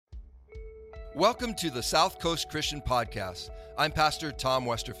Welcome to the South Coast Christian Podcast. I'm Pastor Tom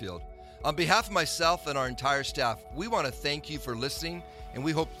Westerfield. On behalf of myself and our entire staff, we want to thank you for listening, and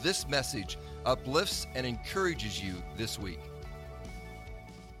we hope this message uplifts and encourages you this week.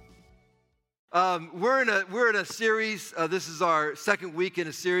 We're in a series. This is our second week in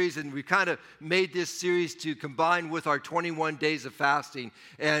a series, and we kind of made this series to combine with our 21 days of fasting.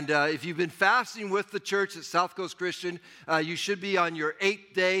 And if you've been fasting with the church at South Coast Christian, you should be on your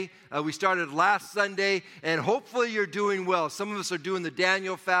 8th day. We started last Sunday, and hopefully you're doing well. Some of us are doing the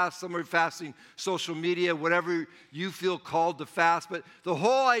Daniel fast. Some are fasting social media, whatever you feel called to fast. But the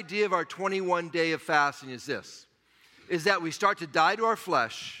whole idea of our 21 day of fasting is this, is that we start to die to our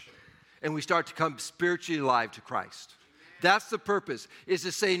flesh, and we start to come spiritually alive to Christ. That's the purpose, is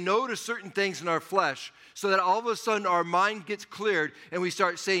to say no to certain things in our flesh so that all of a sudden our mind gets cleared and we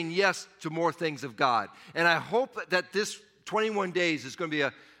start saying yes to more things of God. And I hope that this 21 days is going to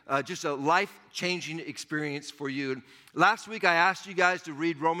be just a life-changing experience for you. And last week I asked you guys to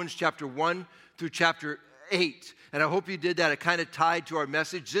read Romans chapter 1 through chapter 8. And I hope you did that. It kind of tied to our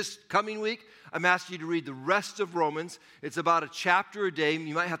message. This coming week, I'm asking you to read the rest of Romans. It's about a chapter a day.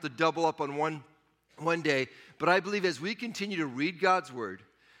 You might have to double up on one day. But I believe as we continue to read God's word,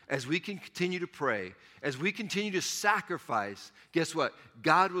 as we can continue to pray, as we continue to sacrifice, guess what?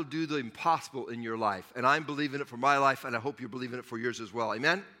 God will do the impossible in your life. And I'm believing it for my life, and I hope you're believing it for yours as well.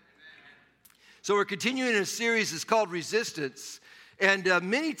 Amen? So we're continuing in a series. It's called Resistance. And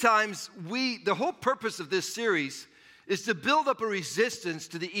many times the whole purpose of this series is to build up a resistance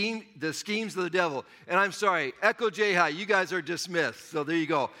to the schemes of the devil. And I'm sorry, Echo J High, you guys are dismissed. So there you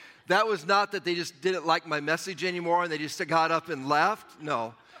go. That was not that they just didn't like my message anymore and they just got up and left.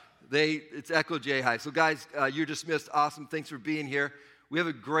 No, it's Echo J High. So guys, you're dismissed. Awesome. Thanks for being here. We have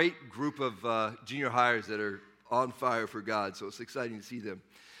a great group of junior hires that are on fire for God. So it's exciting to see them.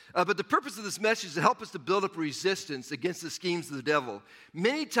 But the purpose of this message is to help us to build up resistance against the schemes of the devil.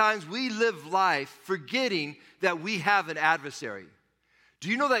 Many times we live life forgetting that we have an adversary. Do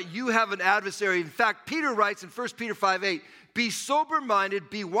you know that you have an adversary? In fact, Peter writes in 1 Peter 5:8, "Be sober-minded,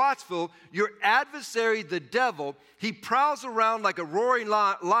 be watchful. Your adversary, the devil, he prowls around like a roaring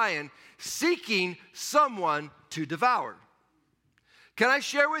lion, seeking someone to devour." Can I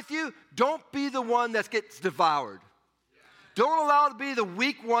share with you? Don't be the one that gets devoured. Don't allow it to be the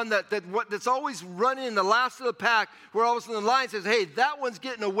weak one that's always running in the last of the pack, where all of a sudden the lion says, hey, that one's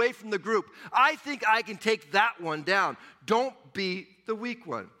getting away from the group. I think I can take that one down. Don't be the weak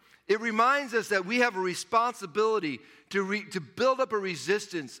one. It reminds us that we have a responsibility to build up a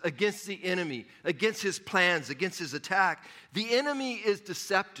resistance against the enemy, against his plans, against his attack. The enemy is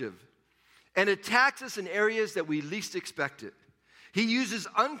deceptive and attacks us in areas that we least expect it. He uses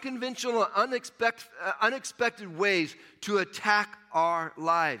unconventional, unexpected ways to attack our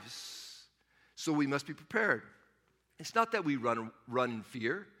lives. So we must be prepared. It's not that we run in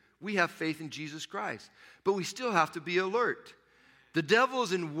fear. We have faith in Jesus Christ. But we still have to be alert. The devil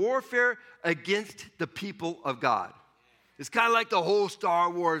is in warfare against the people of God. It's kind of like the whole Star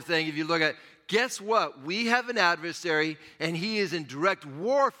Wars thing. If you look at it, guess what? We have an adversary, and he is in direct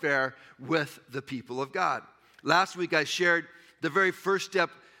warfare with the people of God. Last week I shared the very first step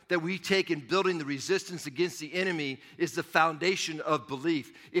that we take in building the resistance against the enemy is the foundation of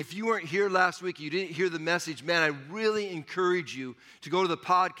belief. If you weren't here last week, you didn't hear the message, man, I really encourage you to go to the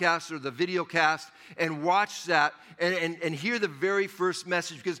podcast or the video cast and watch that and hear the very first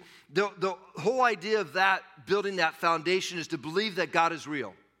message, because the whole idea of that, building that foundation, is to believe that God is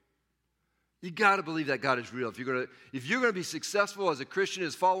real. You got to believe that God is real. If you're going to be successful as a Christian,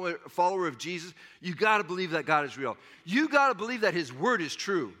 as a follower of Jesus, you got to believe that God is real. You got to believe that his word is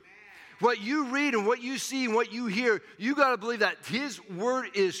true. What you read and what you see and what you hear, you got to believe that his word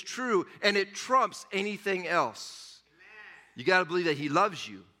is true and it trumps anything else. You got to believe that he loves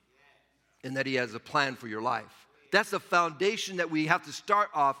you and that he has a plan for your life. That's the foundation that we have to start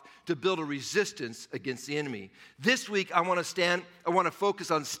off to build a resistance against the enemy. This week, I want to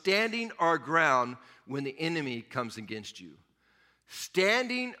focus on standing our ground when the enemy comes against you.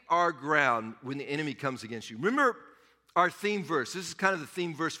 Standing our ground when the enemy comes against you. Remember our theme verse. This is kind of the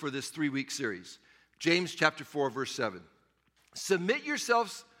theme verse for this 3-week series. James chapter 4, verse 7. Submit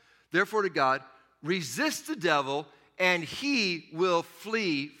yourselves, therefore, to God. Resist the devil, and he will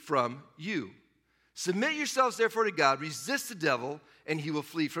flee from you. Submit yourselves, therefore, to God. Resist the devil, and he will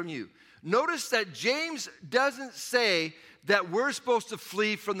flee from you. Notice that James doesn't say that we're supposed to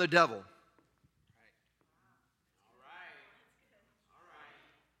flee from the devil. All right.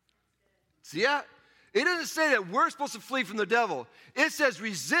 See that? It doesn't say that we're supposed to flee from the devil. It says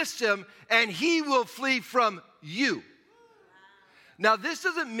resist him, and he will flee from you. Now, this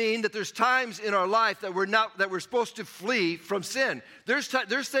doesn't mean that there's times in our life that we're supposed to flee from sin. There's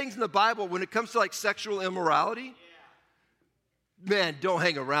things in the Bible when it comes to like sexual immorality. Man, don't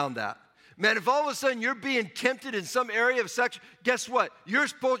hang around that. Man, if all of a sudden you're being tempted in some area of sex, guess what?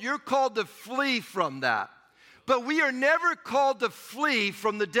 You're called to flee from that. But we are never called to flee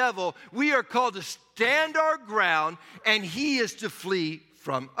from the devil. We are called to stand our ground, and he is to flee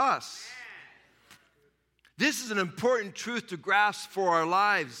from us. This is an important truth to grasp for our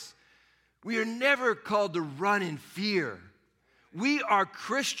lives. We are never called to run in fear. We are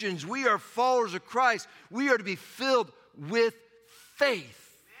Christians. We are followers of Christ. We are to be filled with faith.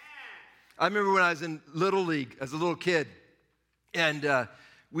 I remember when I was in Little League as a little kid, and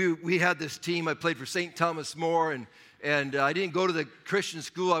we had this team. I played for St. Thomas More, and I didn't go to the Christian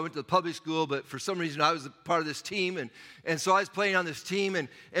school. I went to the public school, but for some reason I was a part of this team, and so I was playing on this team.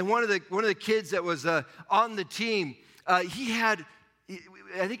 And one of the kids that was on the team, I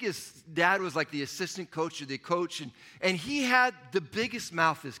think his dad was like the assistant coach or the coach, and he had the biggest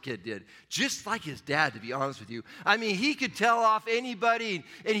mouth, this kid did, just like his dad, to be honest with you. I mean, he could tell off anybody,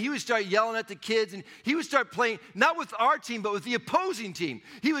 and he would start yelling at the kids, and he would start playing, not with our team, but with the opposing team.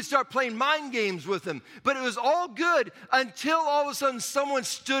 He would start playing mind games with them, but it was all good until all of a sudden someone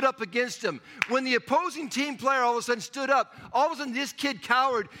stood up against him. When the opposing team player all of a sudden stood up, all of a sudden this kid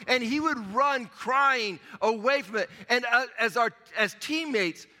cowered, and he would run crying away from it. And as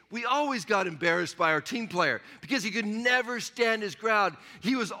teammates, we always got embarrassed by our team player because he could never stand his ground.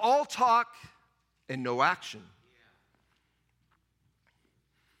 He was all talk and no action.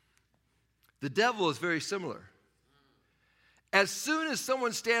 The devil is very similar. As soon as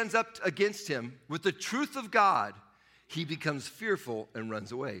someone stands up against him with the truth of God, he becomes fearful and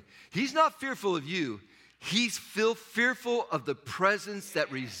runs away. He's not fearful of you. He's fearful of the presence that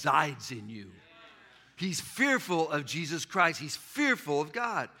resides in you. He's fearful of Jesus Christ. He's fearful of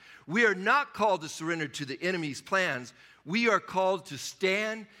God. We are not called to surrender to the enemy's plans. We are called to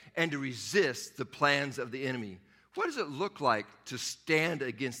stand and to resist the plans of the enemy. What does it look like to stand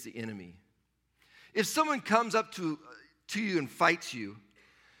against the enemy? If someone comes up to you and fights you,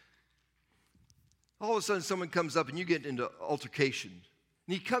 all of a sudden someone comes up and you get into altercation,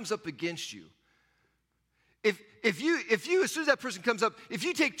 and he comes up against you. If you, as soon as that person comes up, if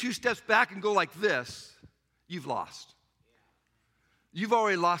you take 2 steps back and go like this, you've lost. You've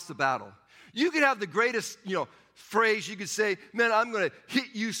already lost the battle. You could have the greatest, phrase. You could say, man, I'm going to hit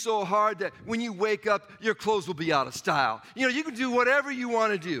you so hard that when you wake up, your clothes will be out of style. You can do whatever you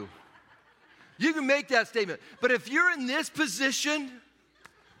want to do. You can make that statement. But if you're in this position,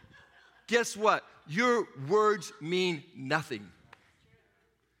 guess what? Your words mean nothing.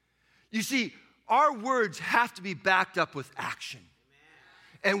 You see, our words have to be backed up with action.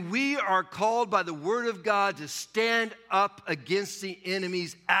 And we are called by the Word of God to stand up against the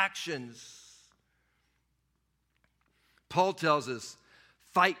enemy's actions. Paul tells us,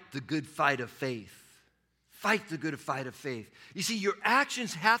 fight the good fight of faith. Fight the good fight of faith. You see, your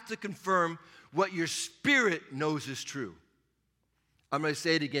actions have to confirm what your spirit knows is true. I'm going to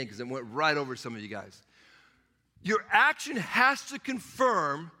say it again because it went right over some of you guys. Your action has to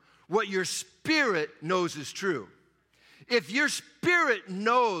confirm what your spirit knows is true. If your spirit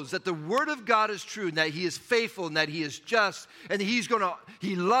knows that the Word of God is true, and that He is faithful, and that He is just, and that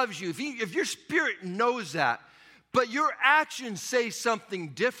He loves you, if your spirit knows that, but your actions say something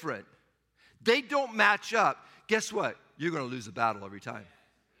different, they don't match up, guess what? You're going to lose the battle every time.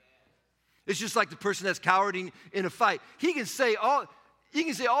 It's just like the person that's cowering in a fight. He can say all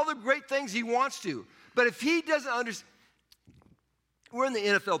the great things he wants to, but if he doesn't understand, we're in the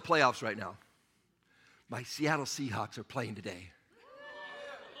NFL playoffs right now. My Seattle Seahawks are playing today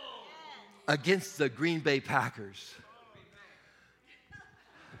against the Green Bay Packers.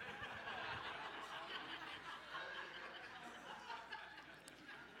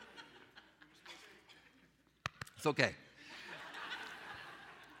 It's okay.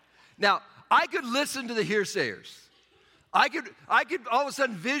 Now, I could listen to the hearsayers. I could all of a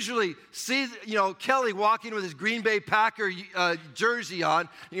sudden visually see, Kelly walking with his Green Bay Packer jersey on.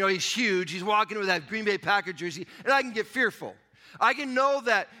 He's huge. He's walking with that Green Bay Packer jersey, and I can get fearful. I can know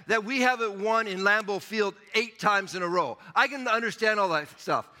that we haven't won in Lambeau Field 8 times in a row. I can understand all that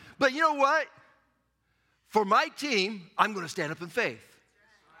stuff. But you know what? For my team, I'm going to stand up in faith.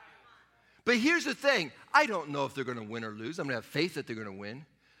 But here's the thing. I don't know if they're going to win or lose. I'm going to have faith that they're going to win.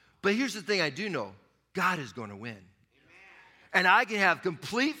 But here's the thing I do know. God is going to win. And I can have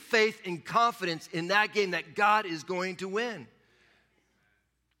complete faith and confidence in that game that God is going to win.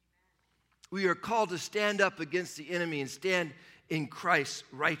 We are called to stand up against the enemy and stand in Christ's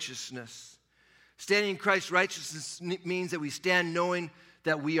righteousness. Standing in Christ's righteousness means that we stand knowing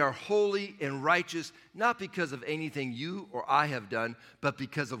that we are holy and righteous, not because of anything you or I have done, but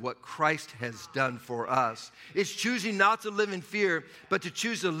because of what Christ has done for us. It's choosing not to live in fear, but to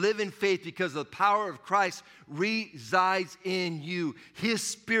choose to live in faith because the power of Christ resides in you. His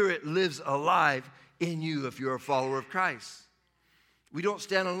Spirit lives alive in you if you're a follower of Christ. We don't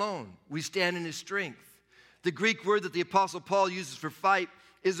stand alone. We stand in His strength. The Greek word that the Apostle Paul uses for fight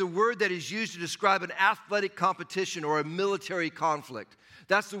is a word that is used to describe an athletic competition or a military conflict.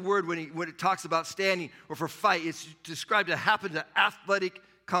 That's the word when it talks about standing or for fight. It's described to happen to athletic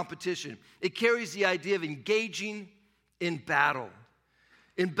competition. It carries the idea of engaging in battle.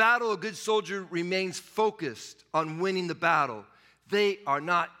 In battle, a good soldier remains focused on winning the battle. They are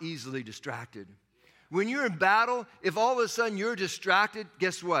not easily distracted. When you're in battle, if all of a sudden you're distracted,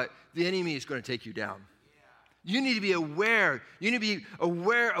 guess what? The enemy is going to take you down. You need to be aware. You need to be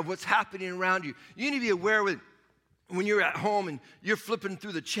aware of what's happening around you. You need to be aware when you're at home and you're flipping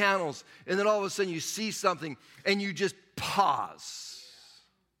through the channels and then all of a sudden you see something and you just pause.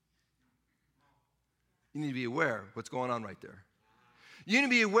 You need to be aware of what's going on right there. You need to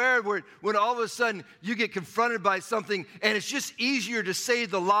be aware when all of a sudden you get confronted by something and it's just easier to say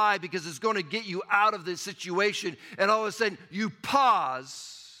the lie because it's going to get you out of this situation, and all of a sudden you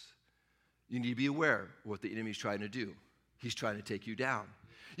pause. You need to be aware of what the enemy's trying to do. He's trying to take you down.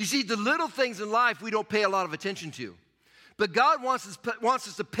 You see, the little things in life we don't pay a lot of attention to. But God wants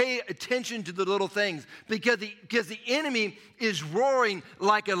us to pay attention to the little things because the enemy is roaring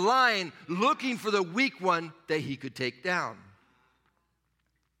like a lion looking for the weak one that he could take down.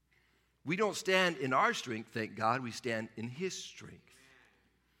 We don't stand in our strength, thank God. We stand in His strength.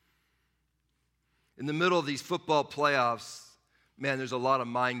 In the middle of these football playoffs, man, there's a lot of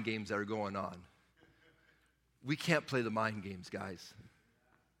mind games that are going on. We can't play the mind games, guys.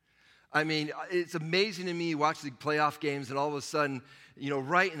 I mean, it's amazing to me, you watch the playoff games, and all of a sudden,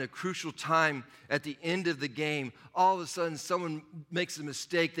 right in a crucial time at the end of the game, all of a sudden someone makes a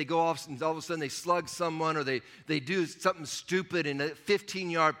mistake. They go off, and all of a sudden they slug someone, or they do something stupid, and a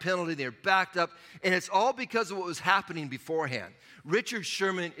 15-yard penalty, they're backed up, and it's all because of what was happening beforehand. Richard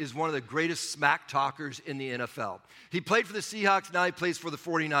Sherman is one of the greatest smack talkers in the NFL. He played for the Seahawks, now he plays for the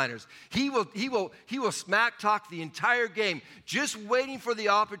 49ers. He will smack talk the entire game, just waiting for the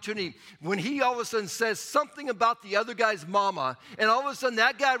opportunity when he all of a sudden says something about the other guy's mama, and all of a sudden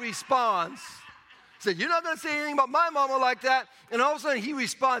that guy responds, said, "You're not going to say anything about my mama like that." And all of a sudden he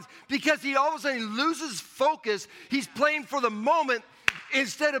responds because he all of a sudden loses focus. He's playing for the moment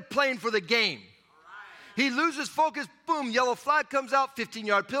instead of playing for the game. He loses focus, boom, yellow flag comes out,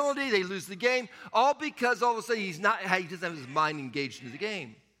 15-yard penalty, they lose the game, all because all of a sudden he doesn't have his mind engaged in the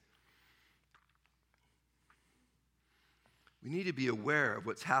game. We need to be aware of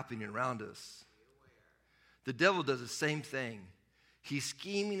what's happening around us. The devil does the same thing. He's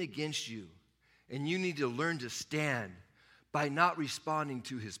scheming against you, and you need to learn to stand by not responding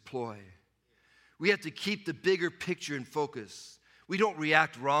to his ploy. We have to keep the bigger picture in focus. We don't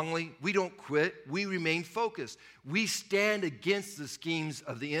react wrongly. We don't quit. We remain focused. We stand against the schemes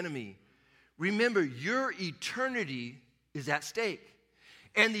of the enemy. Remember, your eternity is at stake.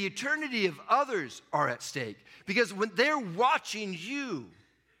 And the eternity of others are at stake. Because when they're watching you,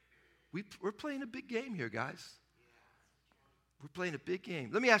 we're playing a big game here, guys. We're playing a big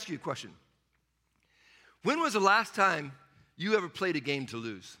game. Let me ask you a question. When was the last time you ever played a game to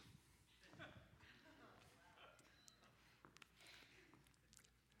lose?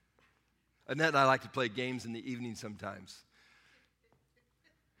 Annette and I like to play games in the evening sometimes.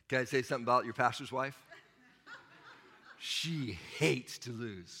 Can I say something about your pastor's wife? She hates to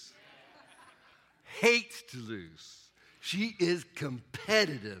lose. Hates to lose. She is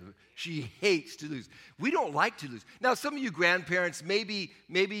competitive. She hates to lose. We don't like to lose. Now, some of you grandparents, maybe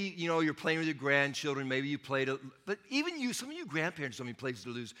you're playing with your grandchildren. Maybe you played, but even you, some of you grandparents, somebody plays to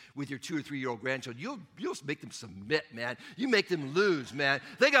lose with your 2 or 3 year old grandchildren. You'll make them submit, man. You make them lose, man.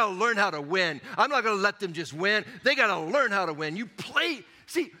 They got to learn how to win. I'm not going to let them just win. They got to learn how to win. You play.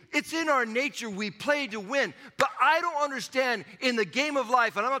 See, it's in our nature. We play to win. But I don't understand in the game of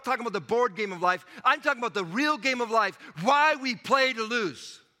life, and I'm not talking about the board game of life. I'm talking about the real game of life, why we play to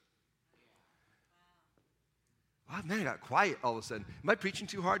lose. Oh, man, I got quiet all of a sudden. Am I preaching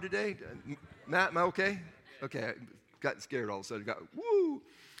too hard today? Matt, am I okay? Okay, I got scared all of a sudden. Woo!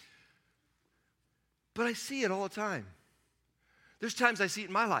 But I see it all the time. There's times I see it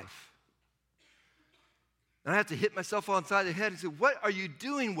in my life. And I have to hit myself on the side of the head and say, "What are you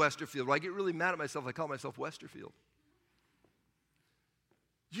doing, Westerfield?" Well, I get really mad at myself. I call myself Westerfield.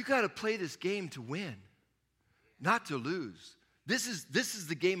 You got to play this game to win, not to lose. This is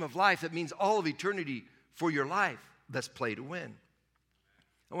the game of life. That means all of eternity for your life. Let's play to win.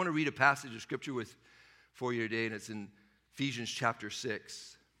 I want to read a passage of Scripture for you today, and it's in Ephesians chapter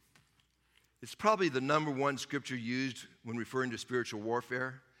 6. It's probably the number one Scripture used when referring to spiritual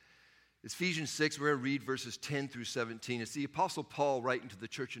warfare. It's Ephesians 6. We're going to read verses 10 through 17. It's the Apostle Paul writing to the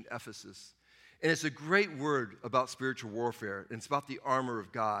church in Ephesus. And it's a great word about spiritual warfare, and it's about the armor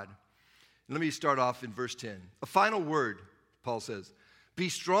of God. And let me start off in verse 10. A final word, Paul says, be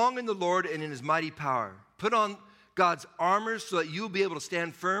strong in the Lord and in his mighty power. Put on God's armor so that you will be able to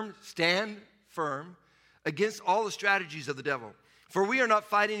stand firm against all the strategies of the devil. For we are not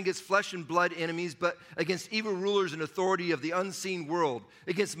fighting against flesh and blood enemies, but against evil rulers and authority of the unseen world,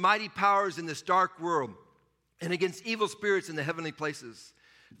 against mighty powers in this dark world, and against evil spirits in the heavenly places.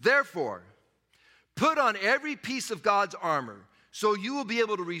 Therefore, put on every piece of God's armor, so you will be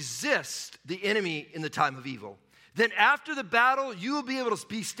able to resist the enemy in the time of evil. Then after the battle, you will be able to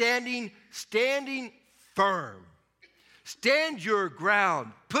be standing firm. Stand your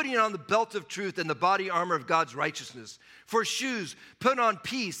ground, putting on the belt of truth and the body armor of God's righteousness. For shoes, put on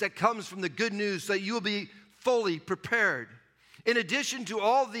peace that comes from the good news so that you will be fully prepared. In addition to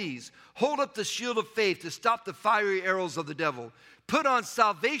all these, hold up the shield of faith to stop the fiery arrows of the devil. Put on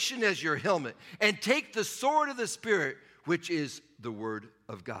salvation as your helmet and take the sword of the Spirit, which is the word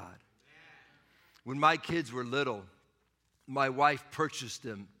of God. When my kids were little, my wife purchased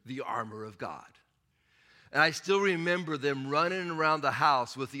them the armor of God. And I still remember them running around the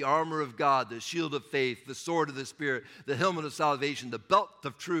house with the armor of God, the shield of faith, the sword of the Spirit, the helmet of salvation, the belt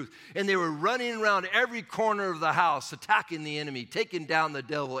of truth. And they were running around every corner of the house, attacking the enemy, taking down the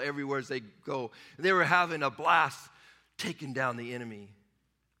devil everywhere as they go. And they were having a blast taking down the enemy.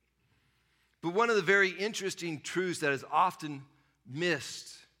 But one of the very interesting truths that is often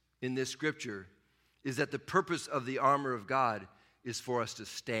missed in this scripture is that the purpose of the armor of God is for us to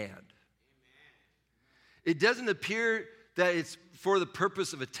stand. It doesn't appear that it's for the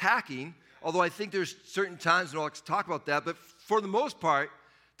purpose of attacking, although I think there's certain times, and I'll talk about that, but for the most part,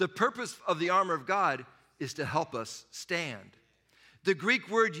 the purpose of the armor of God is to help us stand. The Greek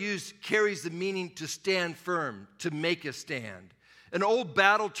word used carries the meaning to stand firm, to make a stand. An old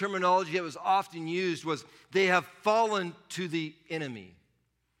battle terminology that was often used was, they have fallen to the enemy,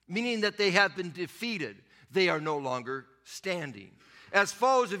 meaning that they have been defeated. They are no longer standing. As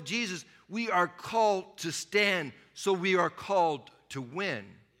followers of Jesus, we are called to stand, so we are called to win.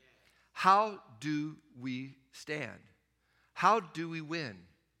 How do we stand? How do we win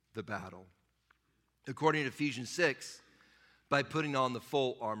the battle? According to Ephesians 6, by putting on the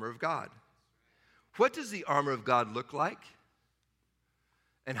full armor of God. What does the armor of God look like?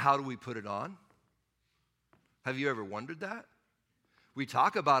 And how do we put it on? Have you ever wondered that? We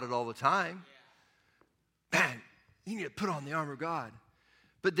talk about it all the time. Man, you need to put on the armor of God.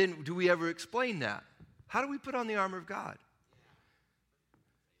 But then do we ever explain that? How do we put on the armor of God?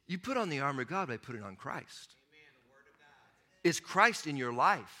 You put on the armor of God by putting on Christ. It's Christ in your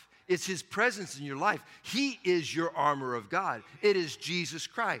life. It's his presence in your life. He is your armor of God. It is Jesus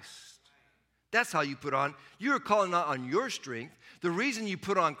Christ. That's how you put on. You're calling out on your strength. The reason you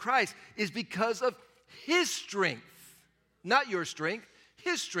put on Christ is because of his strength. Not your strength,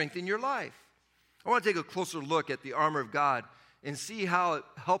 his strength in your life. I want to take a closer look at the armor of God and see how it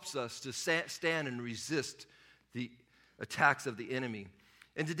helps us to stand and resist the attacks of the enemy.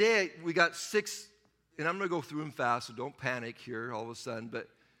 And today we got 6, and I'm going to go through them fast, so don't panic here all of a sudden, but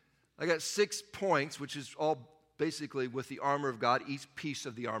I got 6 points, which is all basically with the armor of God, each piece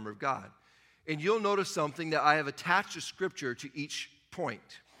of the armor of God. And you'll notice something, that I have attached a scripture to each point.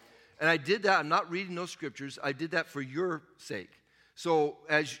 And I did that. I'm not reading those scriptures. I did that for your sake. So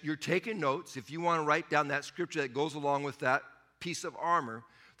as you're taking notes, if you want to write down that scripture that goes along with that piece of armor,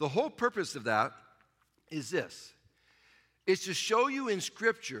 the whole purpose of that is this. It's to show you in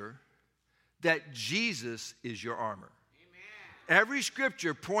scripture that Jesus is your armor. Amen. Every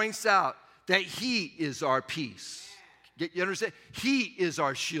scripture points out that he is our peace. You understand? He is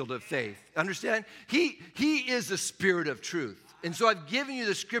our shield of faith. Understand? He is the Spirit of truth. And so I've given you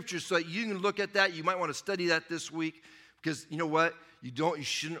the scriptures so that you can look at that. You might want to study that this week, because you know what? You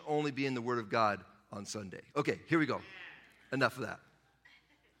shouldn't only be in the Word of God on Sunday. Okay, here we go. Enough of that.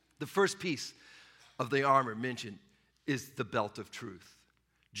 The first piece of the armor mentioned is the belt of truth.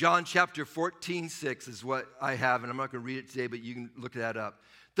 John chapter 14:6 is what I have, and I'm not going to read it today, but you can look that up.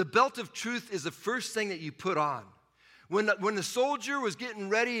 The belt of truth is the first thing that you put on. When the soldier was getting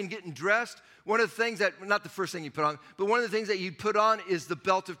ready and getting dressed, one of the things that, not the first thing you put on, but one of the things that you put on is the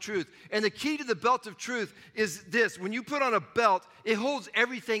belt of truth. And the key to the belt of truth is this. When you put on a belt, it holds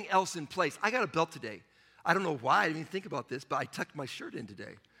everything else in place. I got a belt today. I don't know why I didn't even think about this, but I tucked my shirt in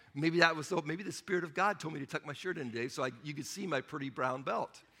today. Maybe the Spirit of God told me to tuck my shirt in today so you could see my pretty brown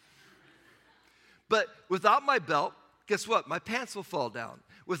belt. But without my belt, guess what? My pants will fall down.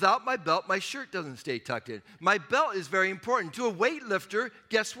 Without my belt, my shirt doesn't stay tucked in. My belt is very important. To a weightlifter,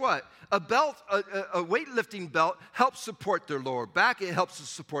 guess what? A weightlifting belt helps support their lower back. It helps to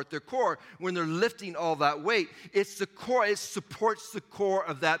support their core when they're lifting all that weight. It's the core. It supports the core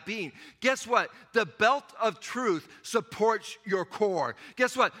of that being. Guess what? The belt of truth supports your core.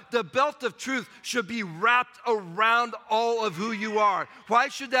 Guess what? The belt of truth should be wrapped around all of who you are. Why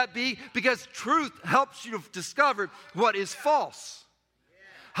should that be? Because truth helps you to discover what is false.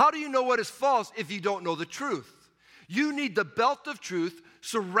 How do you know what is false if you don't know the truth? You need the belt of truth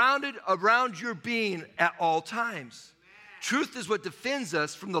surrounded around your being at all times. Truth is what defends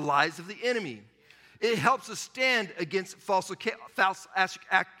us from the lies of the enemy. It helps us stand against false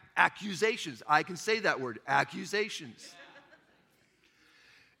accusations. I can say that word, accusations.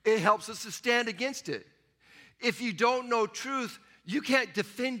 It helps us to stand against it. If you don't know truth, you can't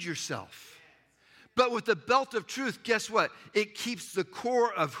defend yourself. But with the belt of truth, guess what? It keeps the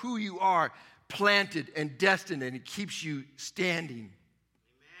core of who you are planted and destined, and it keeps you standing. Amen.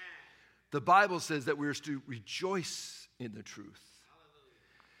 The Bible says that we're to rejoice in the truth.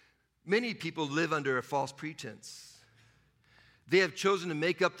 Hallelujah. Many people live under a false pretense. They have chosen to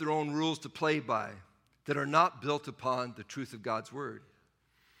make up their own rules to play by that are not built upon the truth of God's word.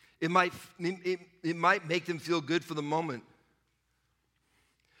 It might make them feel good for the moment,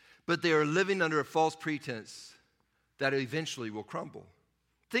 but they are living under a false pretense that eventually will crumble.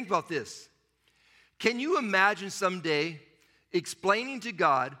 Think about this. Can you imagine someday explaining to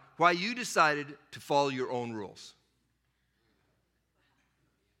God why you decided to follow your own rules?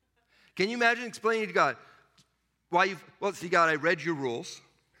 Can you imagine explaining to God why see, God, I read your rules,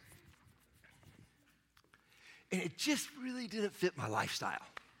 and it just really didn't fit my lifestyle.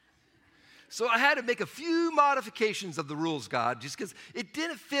 So I had to make a few modifications of the rules, God, just because it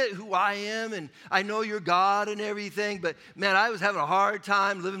didn't fit who I am, and I know you're God and everything, but man, I was having a hard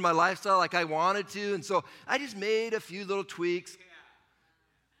time living my lifestyle like I wanted to, and so I just made a few little tweaks.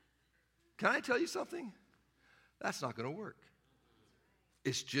 Can I tell you something? That's not going to work.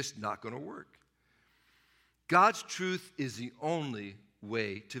 It's just not going to work. God's truth is the only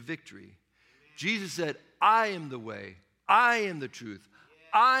way to victory. Jesus said, I am the way, I am the truth,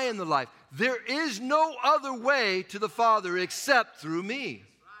 I am the life. There is no other way to the Father except through me.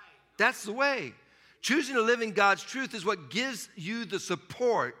 That's the way. Choosing to live in God's truth is what gives you the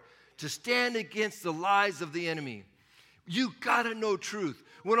support to stand against the lies of the enemy. You got to know truth.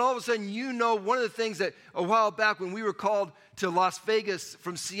 When all of a sudden you know, one of the things that a while back when we were called to Las Vegas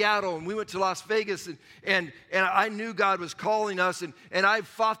from Seattle, and we went to Las Vegas, and I knew God was calling us, and I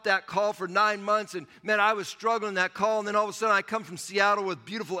fought that call for 9 months, and man, I was struggling that call, and then all of a sudden I come from Seattle with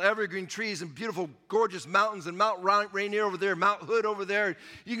beautiful evergreen trees and beautiful, gorgeous mountains, and Mount Rainier over there, Mount Hood over there, and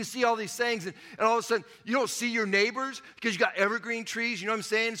you can see all these things, and all of a sudden you don't see your neighbors because you got evergreen trees, you know what I'm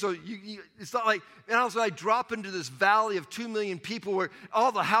saying? So it's not like, and also I drop into this valley of 2 million people where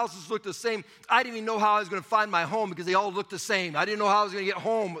all the houses look the same. I didn't even know how I was going to find my home because they all looked the same. I didn't know how I was going to get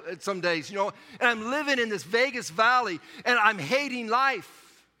home some days, you know. And I'm living in this Vegas valley, and I'm hating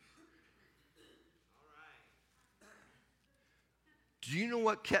life. Do you know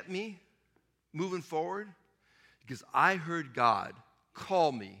what kept me moving forward? Because I heard God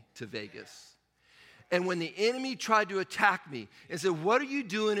call me to Vegas. And when the enemy tried to attack me and said, what are you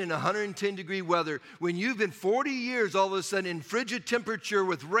doing in 110-degree weather when you've been 40 years all of a sudden in frigid temperature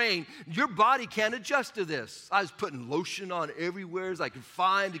with rain? Your body can't adjust to this. I was putting lotion on everywhere as I could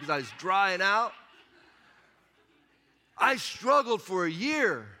find because I was drying out. I struggled for a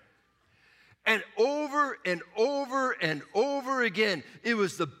year. And over and over and over again, it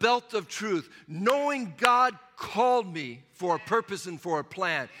was the belt of truth, knowing God called me for a purpose and for a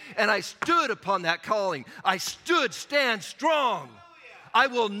plan. And I stood upon that calling. Stand strong. I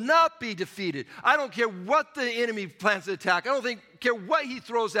will not be defeated. I don't care what the enemy plans to attack. I don't care what he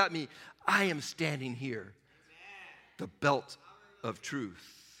throws at me. I am standing here. The belt of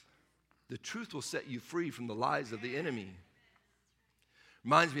truth. The truth will set you free from the lies of the enemy.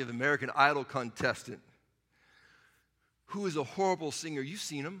 Reminds me of American Idol contestant who is a horrible singer. You've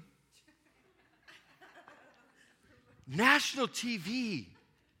seen him. National TV.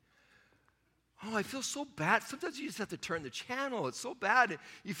 Oh, I feel so bad. Sometimes you just have to turn the channel. It's so bad.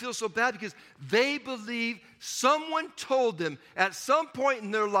 You feel so bad because they believe someone told them at some point in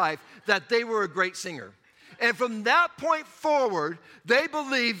their life that they were a great singer. And from that point forward, they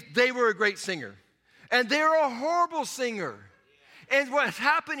believed they were a great singer. And they're a horrible singer. And what's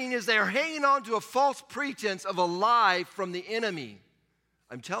happening is they're hanging on to a false pretense of a lie from the enemy.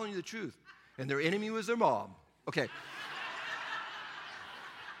 I'm telling you the truth. And their enemy was their mom. Okay.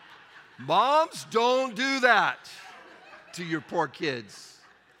 Moms, don't do that to your poor kids.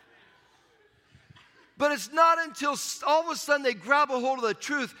 But it's not until all of a sudden they grab a hold of the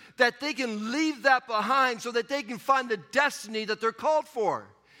truth that they can leave that behind so that they can find the destiny that they're called for.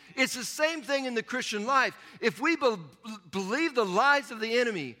 It's the same thing in the Christian life. If we believe the lies of the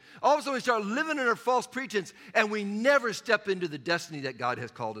enemy, all of a sudden we start living in our false pretense and we never step into the destiny that God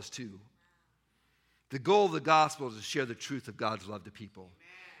has called us to. The goal of the gospel is to share the truth of God's love to people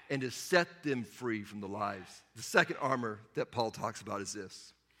and to set them free from the lies. The second armor that Paul talks about is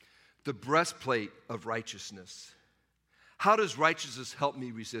this: the breastplate of righteousness. How does righteousness help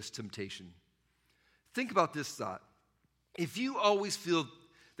me resist temptation? Think about this thought. If you always feel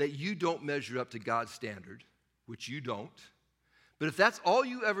that you don't measure up to God's standard, which you don't, but if that's all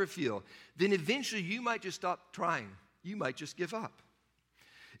you ever feel, then eventually you might just stop trying. You might just give up.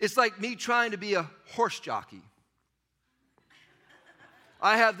 It's like me trying to be a horse jockey.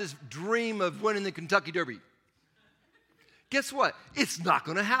 I have this dream of winning the Kentucky Derby. Guess what? It's not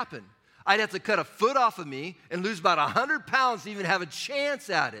going to happen. I'd have to cut a foot off of me and lose about 100 pounds to even have a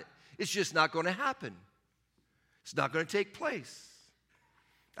chance at it. It's just not going to happen. It's not going to take place.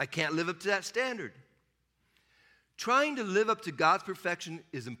 I can't live up to that standard. Trying to live up to God's perfection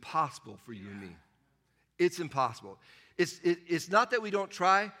is impossible for you and me. It's impossible. It's not that we don't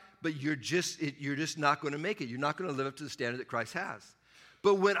try, but you're just not going to make it. You're not going to live up to the standard that Christ has.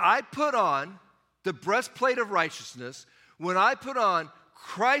 But when I put on the breastplate of righteousness, when I put on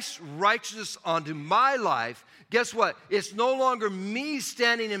Christ's righteousness onto my life, guess what? It's no longer me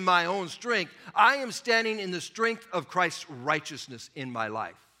standing in my own strength. I am standing in the strength of Christ's righteousness in my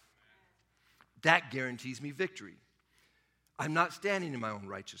life. That guarantees me victory. I'm not standing in my own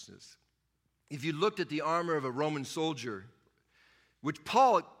righteousness. If you looked at the armor of a Roman soldier, which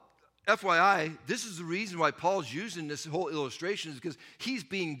Paul, FYI, this is the reason why Paul's using this whole illustration, is because he's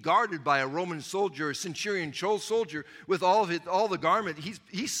being guarded by a Roman soldier, a centurion soldier, with all the garment.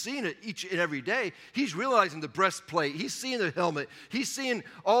 He's seeing it each and every day. He's realizing the breastplate. He's seeing the helmet. He's seeing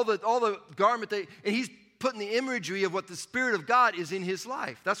all the garment, and he's putting the imagery of what the Spirit of God is in his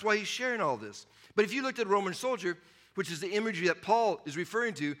life. That's why he's sharing all this. But if you looked at a Roman soldier, which is the imagery that Paul is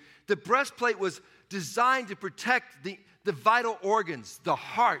referring to, the breastplate was designed to protect the vital organs, the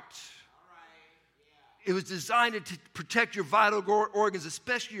heart. It was designed to protect your vital organs,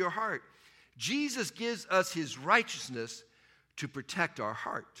 especially your heart. Jesus gives us his righteousness to protect our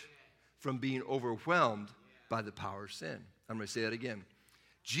heart from being overwhelmed by the power of sin. I'm going to say that again.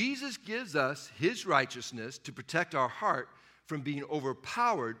 Jesus gives us his righteousness to protect our heart from being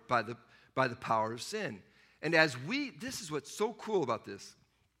overpowered by the power of sin. And this is what's so cool about this.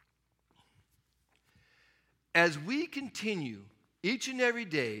 As we continue each and every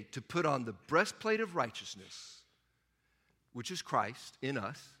day to put on the breastplate of righteousness, which is Christ in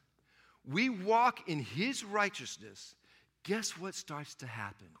us, we walk in his righteousness. Guess what starts to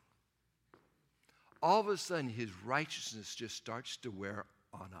happen? All of a sudden, his righteousness just starts to wear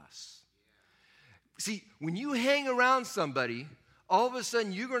on us. See, when you hang around somebody, all of a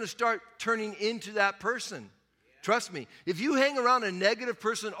sudden you're going to start turning into that person. Trust me, if you hang around a negative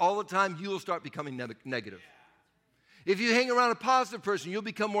person all the time, you will start becoming negative. If you hang around a positive person, you'll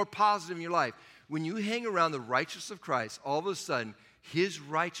become more positive in your life. When you hang around the righteousness of Christ, all of a sudden, his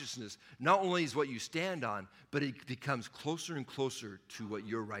righteousness not only is what you stand on, but it becomes closer and closer to what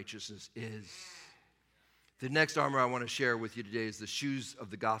your righteousness is. The next armor I want to share with you today is the shoes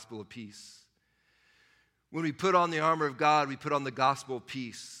of the gospel of peace. When we put on the armor of God, we put on the gospel of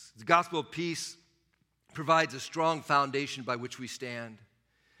peace. The gospel of peace provides a strong foundation by which we stand.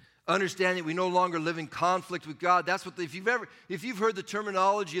 Understanding we no longer live in conflict with God. That's what if you've heard the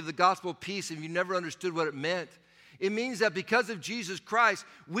terminology of the gospel of peace and you've never understood what it meant, it means that because of Jesus Christ,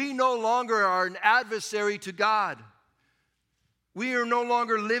 we no longer are an adversary to God. We are no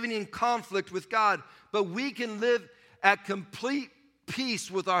longer living in conflict with God, but we can live at complete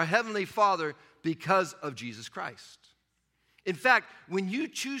peace with our Heavenly Father because of Jesus Christ. In fact, when you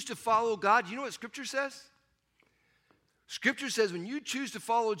choose to follow God, you know what Scripture says? Scripture says when you choose to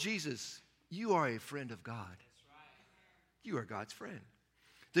follow Jesus, you are a friend of God. You are God's friend.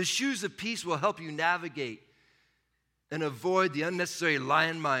 The shoes of peace will help you navigate and avoid the unnecessary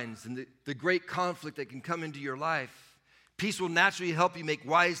landmines and the great conflict that can come into your life. Peace will naturally help you make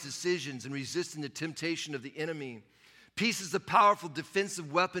wise decisions and resisting the temptation of the enemy. Peace is a powerful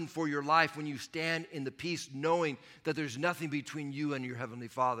defensive weapon for your life when you stand in the peace, knowing that there's nothing between you and your Heavenly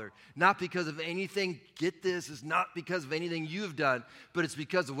Father. Not because of anything, get this, it's not because of anything you've done, but it's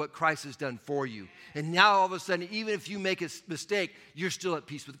because of what Christ has done for you. And now all of a sudden, even if you make a mistake, you're still at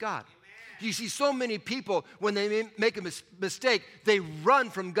peace with God. You see so many people, when they make a mistake, they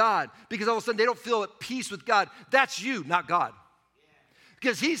run from God because all of a sudden they don't feel at peace with God. That's you, not God.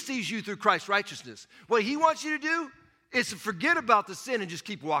 Because He sees you through Christ's righteousness. What He wants you to do is to forget about the sin and just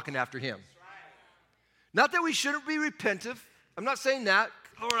keep walking after Him. Not that we shouldn't be repentive. I'm not saying that.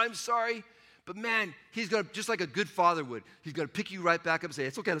 Lord, I'm sorry. But man, He's going to, just like a good father would, He's going to pick you right back up and say,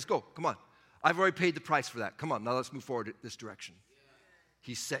 it's okay, let's go. Come on. I've already paid the price for that. Come on, now let's move forward in this direction.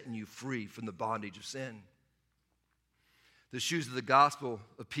 He's setting you free from the bondage of sin. The shoes of the gospel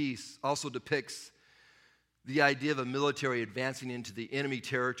of peace also depicts the idea of a military advancing into the enemy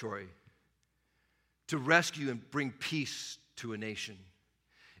territory to rescue and bring peace to a nation.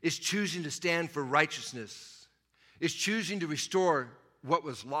 It's choosing to stand for righteousness. It's choosing to restore what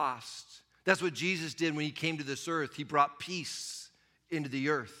was lost. That's what Jesus did when He came to this earth. He brought peace into the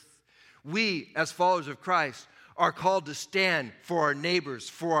earth. We, as followers of Christ, are called to stand for our neighbors,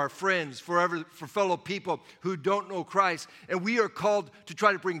 for our friends, for fellow people who don't know Christ. And we are called to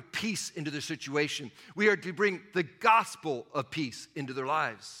try to bring peace into their situation. We are to bring the gospel of peace into their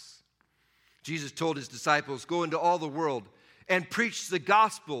lives. Jesus told His disciples, go into all the world and preach the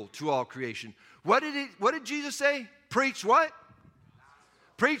gospel to all creation. What did Jesus say? Preach what?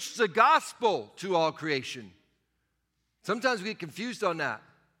 Preach the gospel to all creation. Sometimes we get confused on that.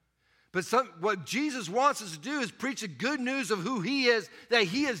 But what Jesus wants us to do is preach the good news of who He is, that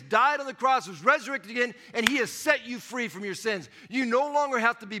He has died on the cross, was resurrected again, and He has set you free from your sins. You no longer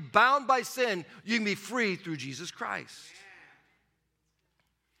have to be bound by sin. You can be free through Jesus Christ.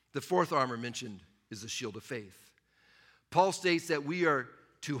 The fourth armor mentioned is the shield of faith. Paul states that we are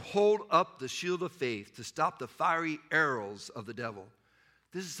to hold up the shield of faith to stop the fiery arrows of the devil.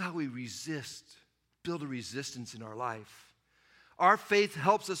 This is how we resist, build a resistance in our life. Our faith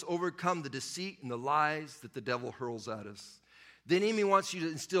helps us overcome the deceit and the lies that the devil hurls at us. The enemy wants you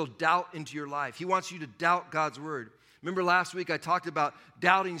to instill doubt into your life. He wants you to doubt God's word. Remember last week I talked about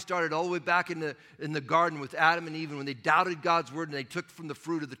doubting started all the way back in the garden with Adam and Eve when they doubted God's word and they took from the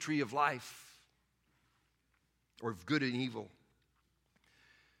fruit of the tree of life, or of good and evil.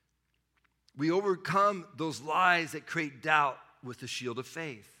 We overcome those lies that create doubt with the shield of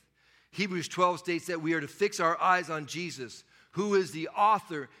faith. Hebrews 12 states that we are to fix our eyes on Jesus, who is the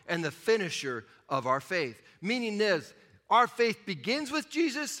author and the finisher of our faith. Meaning this, our faith begins with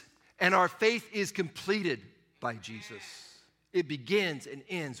Jesus and our faith is completed by Jesus. It begins and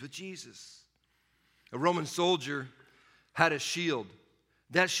ends with Jesus. A Roman soldier had a shield.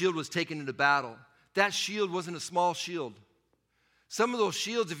 That shield was taken into battle. That shield wasn't a small shield. Some of those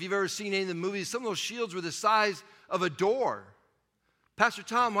shields, if you've ever seen any of the movies, some of those shields were the size of a door. Pastor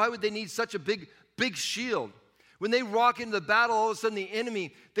Tom, why would they need such a big shield? When they walk into the battle, all of a sudden the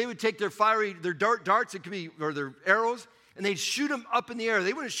enemy, they would take their darts, it could be, or their arrows, and they'd shoot them up in the air.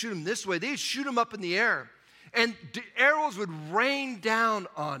 They wouldn't shoot them this way. They'd shoot them up in the air. And the arrows would rain down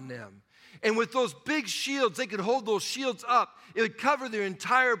on them. And with those big shields, they could hold those shields up. It would cover their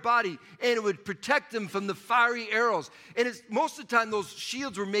entire body, and it would protect them from the fiery arrows. And most of the time, those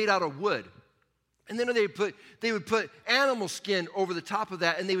shields were made out of wood. And then they would put animal skin over the top of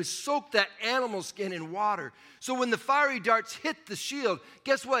that, and they would soak that animal skin in water. So when the fiery darts hit the shield,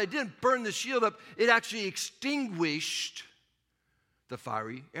 guess what? It didn't burn the shield up. It actually extinguished the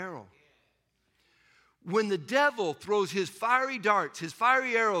fiery arrow. When the devil throws his fiery darts, his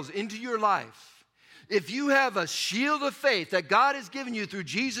fiery arrows into your life, if you have a shield of faith that God has given you through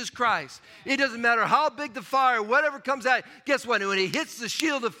Jesus Christ, it doesn't matter how big the fire, whatever comes out, guess what? When it hits the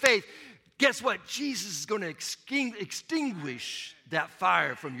shield of faith, guess what? Jesus is going to extinguish that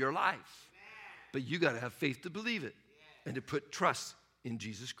fire from your life. But you got to have faith to believe it and to put trust in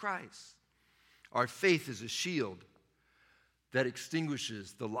Jesus Christ. Our faith is a shield that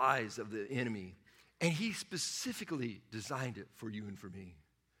extinguishes the lies of the enemy. And He specifically designed it for you and for me.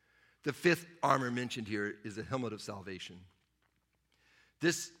 The fifth armor mentioned here is the helmet of salvation.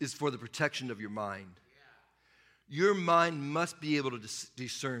 This is for the protection of your mind. Your mind must be able to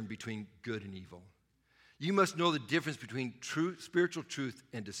discern between good and evil. You must know the difference between truth, spiritual truth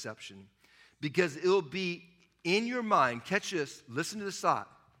and deception. Because it'll be in your mind, catch this, listen to this thought.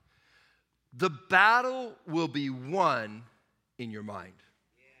 The battle will be won in your mind,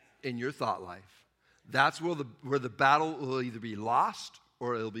 in your thought life. That's where the battle will either be lost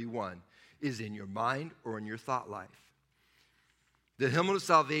or it'll be won, is in your mind or in your thought life. The helmet of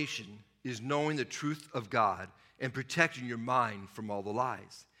salvation is knowing the truth of God and protecting your mind from all the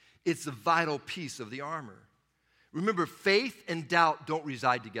lies. It's a vital piece of the armor. Remember, faith and doubt don't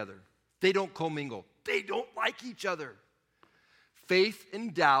reside together. They don't commingle. They don't like each other. Faith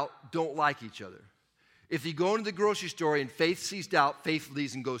and doubt don't like each other. If you go into the grocery store and faith sees doubt, faith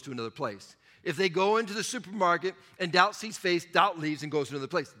leaves and goes to another place. If they go into the supermarket and doubt sees faith, doubt leaves and goes to another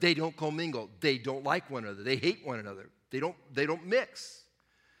place. They don't commingle. They don't like one another. They hate one another. They don't mix.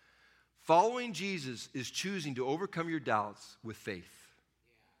 Following Jesus is choosing to overcome your doubts with faith,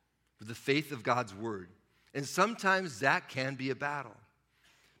 with the faith of God's word. And sometimes that can be a battle.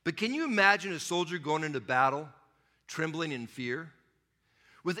 But can you imagine a soldier going into battle trembling in fear?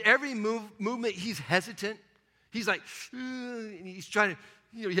 With every movement, he's hesitant. He's like, and he's trying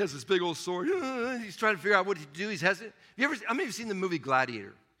to, he has this big old sword. He's trying to figure out what to do. He's hesitant. How many of you seen the movie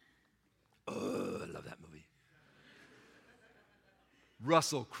Gladiator? Oh, I love that movie.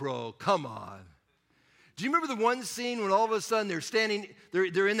 Russell Crowe, come on. Do you remember the one scene when all of a sudden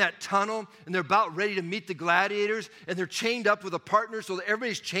they're in that tunnel and they're about ready to meet the gladiators and they're chained up with a partner so that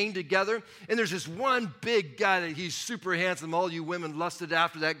everybody's chained together, and there's this one big guy that he's super handsome. All you women lusted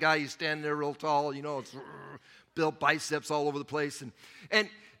after that guy. He's standing there real tall, it's built biceps all over the place. And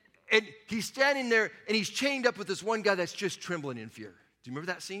he's standing there and he's chained up with this one guy that's just trembling in fear. Do you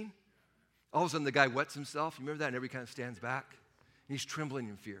remember that scene? All of a sudden the guy wets himself. You remember that? And everybody kind of stands back. And he's trembling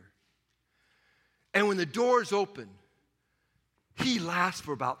in fear. And when the doors open, he lasts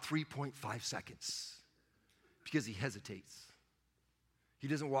for about 3.5 seconds because he hesitates. He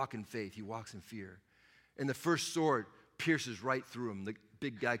doesn't walk in faith. He walks in fear. And the first sword pierces right through him. The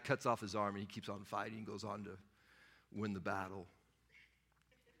big guy cuts off his arm and he keeps on fighting and goes on to win the battle.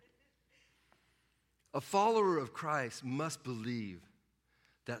 A follower of Christ must believe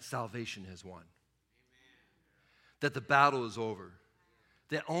that salvation has won, that the battle is over,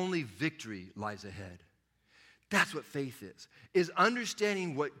 that only victory lies ahead. That's what faith is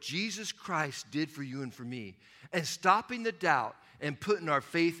understanding what Jesus Christ did for you and for me and stopping the doubt and putting our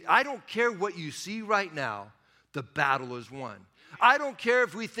faith. I don't care what you see right now, the battle is won. I don't care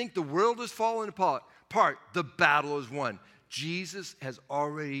if we think the world is falling apart, the battle is won. Jesus has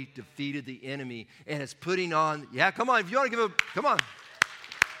already defeated the enemy and is putting on, come on, if you want to come on.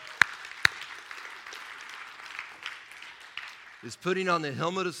 Is putting on the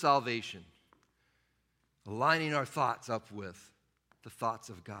helmet of salvation, aligning our thoughts up with the thoughts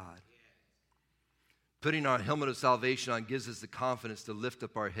of God. Putting our helmet of salvation on gives us the confidence to lift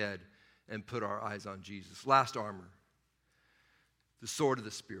up our head and put our eyes on Jesus. Last armor, the sword of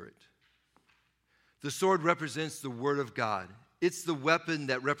the Spirit. The sword represents the Word of God. It's the weapon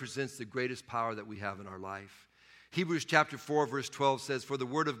that represents the greatest power that we have in our life. Hebrews chapter 4, verse 12 says, "For the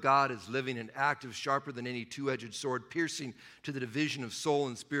word of God is living and active, sharper than any two-edged sword, piercing to the division of soul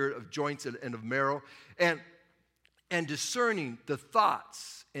and spirit, of joints and of marrow, and discerning the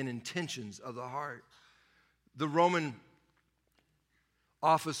thoughts and intentions of the heart." The Roman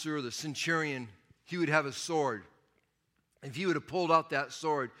officer, the centurion, he would have a sword. If you would have pulled out that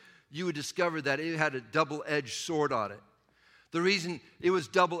sword, you would discover that it had a double-edged sword on it. The reason it was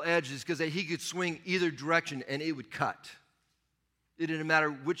double-edged is because he could swing either direction and it would cut. It didn't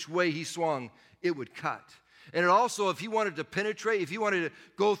matter which way he swung, it would cut. And it also, if he wanted to penetrate, if he wanted to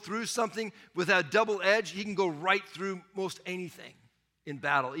go through something with that double edge, he can go right through most anything in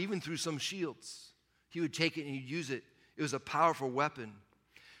battle, even through some shields. He would take it and he'd use it. It was a powerful weapon.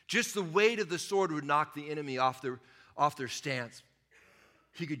 Just the weight of the sword would knock the enemy off their stance.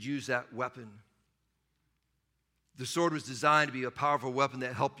 He could use that weapon. The sword was designed to be a powerful weapon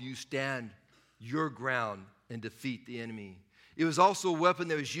that helped you stand your ground and defeat the enemy. It was also a weapon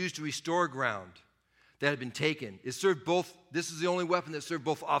that was used to restore ground that had been taken. It served both. This is the only weapon that served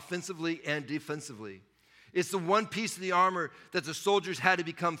both offensively and defensively. It's the one piece of the armor that the soldiers had to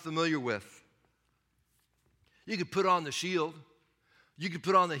become familiar with. You could put on the shield. You could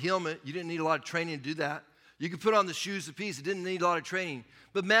put on the helmet. You didn't need a lot of training to do that. You could put on the shoes of peace. It didn't need a lot of training.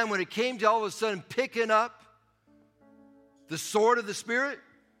 But man, when it came to all of a sudden picking up the sword of the Spirit,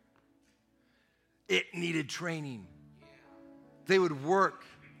 it needed training. They would work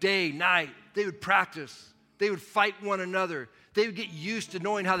day, night. They would practice. They would fight one another. They would get used to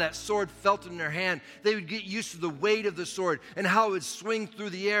knowing how that sword felt in their hand. They would get used to the weight of the sword and how it would swing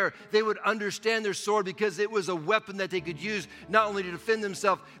through the air. They would understand their sword because it was a weapon that they could use not only to defend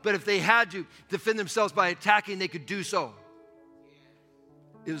themselves, but if they had to defend themselves by attacking, they could do so.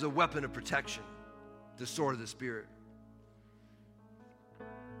 It was a weapon of protection, the sword of the Spirit.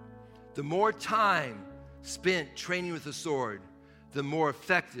 The more time spent training with the sword, the more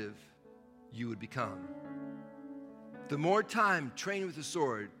effective you would become. The more time training with the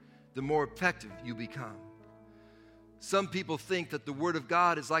sword, the more effective you become. Some people think that the Word of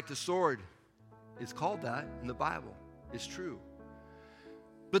God is like the sword. It's called that in the Bible. It's true.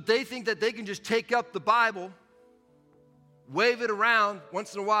 But they think that they can just take up the Bible, wave it around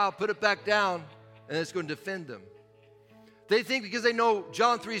once in a while, put it back down, and it's going to defend them. They think because they know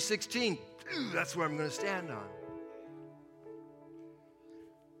John 3:16, that's where I'm going to stand on.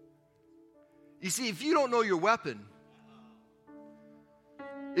 You see, if you don't know your weapon,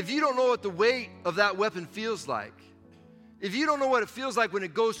 if you don't know what the weight of that weapon feels like, if you don't know what it feels like when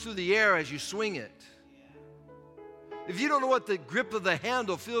it goes through the air as you swing it, if you don't know what the grip of the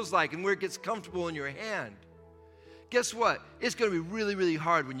handle feels like and where it gets comfortable in your hand, guess what? It's going to be really, really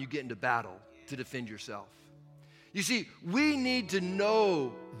hard when you get into battle to defend yourself. You see, we need to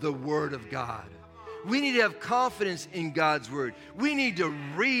know the Word of God. We need to have confidence in God's Word. We need to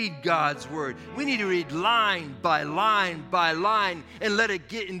read God's Word. We need to read line by line by line and let it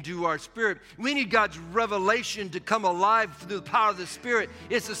get into our spirit. We need God's revelation to come alive through the power of the Spirit.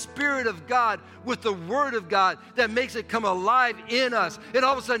 It's the Spirit of God with the Word of God that makes it come alive in us. And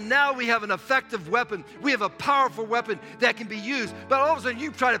all of a sudden now we have an effective weapon. We have a powerful weapon that can be used. But all of a sudden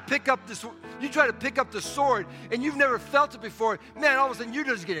you try to pick up the sword and you've never felt it before. Man, all of a sudden you're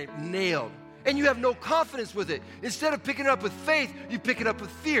just getting nailed. And you have no confidence with it. Instead of picking it up with faith, you pick it up with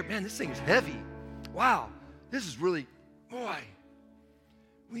fear. Man, this thing is heavy. Wow, this is really, boy.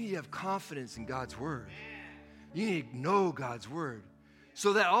 We need to have confidence in God's Word. You need to know God's Word.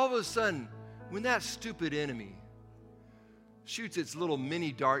 So that all of a sudden, when that stupid enemy shoots its little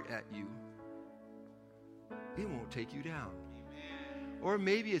mini dart at you, it won't take you down. Or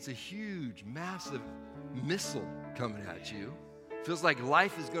maybe it's a huge, massive missile coming at you. Feels like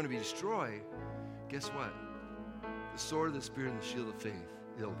life is going to be destroyed. Guess what? The sword of the Spirit and the shield of faith,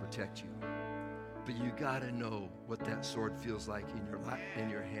 it'll protect you. But you got to know what that sword feels like in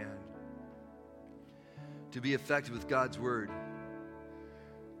your hand. To be effective with God's Word,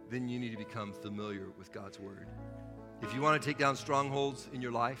 then you need to become familiar with God's Word. If you want to take down strongholds in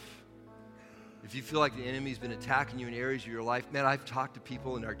your life, if you feel like the enemy's been attacking you in areas of your life, man, I've talked to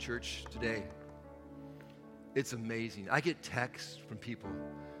people in our church today. It's amazing. I get texts from people,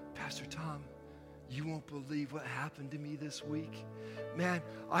 Pastor Tom, you won't believe what happened to me this week. Man,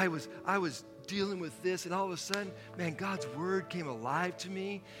 I was dealing with this, and all of a sudden, man, God's Word came alive to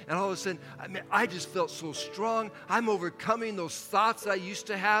me, and all of a sudden, I just felt so strong. I'm overcoming those thoughts I used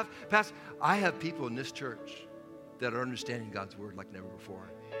to have. Pastor, I have people in this church that are understanding God's Word like never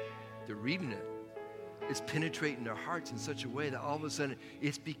before. They're reading it. It's penetrating their hearts in such a way that all of a sudden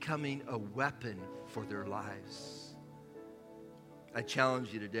it's becoming a weapon for their lives. I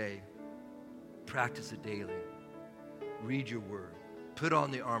challenge you today, practice it daily. Read your Word. Put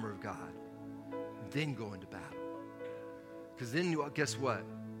on the armor of God. Then go into battle. Because then, guess what?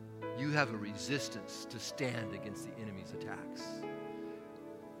 You have a resistance to stand against the enemy's attacks.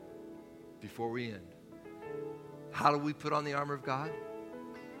 Before we end, how do we put on the armor of God?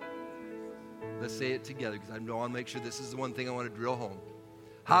 Let's say it together because I want to make sure this is the one thing I want to drill home.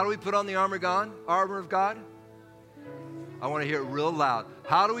 How do we put on the armor of God? I want to hear it real loud.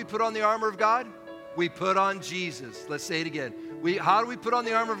 How do we put on the armor of God? We put on Jesus. Let's say it again. How do we put on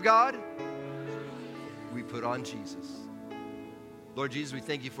the armor of God? We put on Jesus. Lord Jesus, we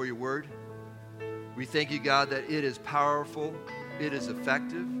thank you for your Word. We thank you, God, that it is powerful. It is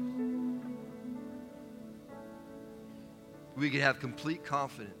effective. We can have complete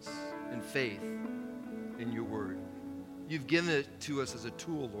confidence and faith in your Word. You've given it to us as a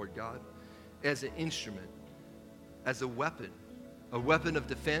tool, Lord God, as an instrument, as a weapon of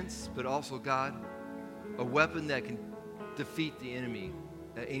defense, but also, God, a weapon that can defeat the enemy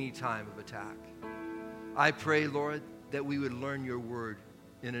at any time of attack. I pray, Lord, that we would learn your Word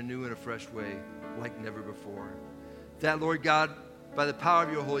in a new and a fresh way like never before. That, Lord God, by the power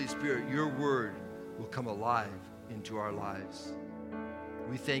of your Holy Spirit, your Word will come alive into our lives.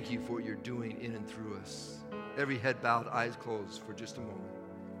 We thank you for what you're doing in and through us. Every head bowed, eyes closed for just a moment.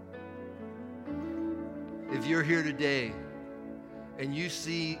 If you're here today and you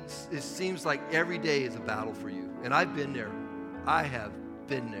see, it seems like every day is a battle for you. And I've been there. I have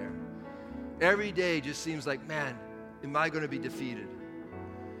been there. Every day just seems like, man, am I going to be defeated?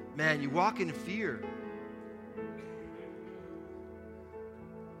 Man, you walk in fear.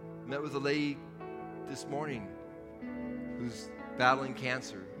 Met with a lady this morning who's battling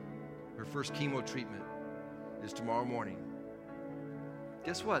cancer. Her first chemo treatment is tomorrow morning.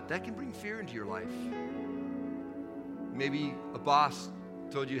 Guess what? That can bring fear into your life. Maybe a boss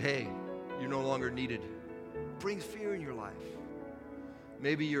told you, hey, you're no longer needed. It brings fear in your life.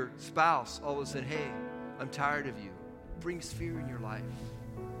 Maybe your spouse all of a sudden, hey, I'm tired of you. It brings fear in your life.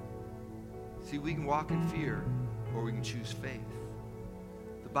 See, we can walk in fear or we can choose faith.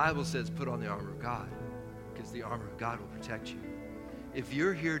 The Bible says put on the armor of God, because the armor of God will protect you. If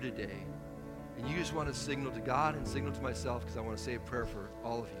you're here today and you just want to signal to God and signal to myself, because I want to say a prayer for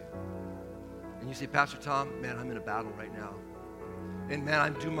all of you, and you say, Pastor Tom, man, I'm in a battle right now. And man,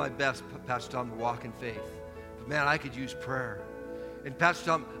 I'm doing my best, Pastor Tom, to walk in faith. But man, I could use prayer. And Pastor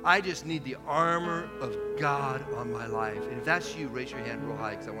Tom, I just need the armor of God on my life. And if that's you, raise your hand real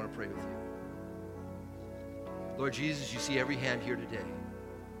high, because I want to pray with you. Lord Jesus, you see every hand here today.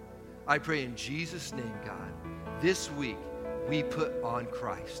 I pray in Jesus' name, God, this week we put on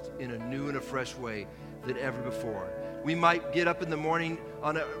Christ in a new and a fresh way than ever before. We might get up in the morning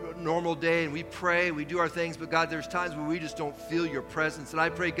on a normal day and we pray, we do our things, but God, there's times where we just don't feel your presence. And I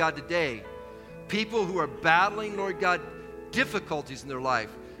pray, God, today, people who are battling, Lord God, difficulties in their life,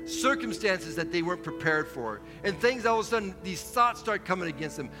 circumstances that they weren't prepared for, and things all of a sudden, these thoughts start coming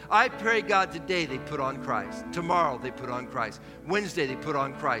against them. I pray, God, today they put on Christ. Tomorrow they put on Christ. Wednesday they put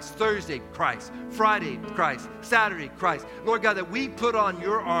on Christ. Thursday, Christ. Friday, Christ. Saturday, Christ. Lord God, that we put on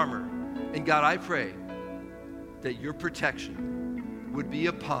your armor. And God, I pray that your protection would be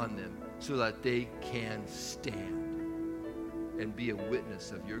upon them so that they can stand and be a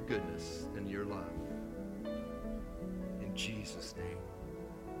witness of your goodness and your love. In Jesus' name.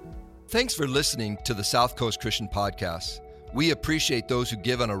 Thanks for listening to the South Coast Christian Podcast. We appreciate those who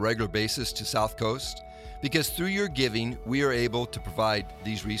give on a regular basis to South Coast, because through your giving, we are able to provide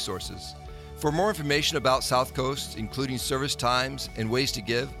these resources. For more information about South Coast, including service times and ways to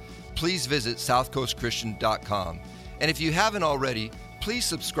give, please visit southcoastchristian.com. And if you haven't already, please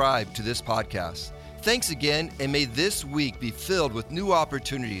subscribe to this podcast. Thanks again, and may this week be filled with new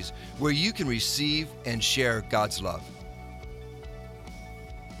opportunities where you can receive and share God's love.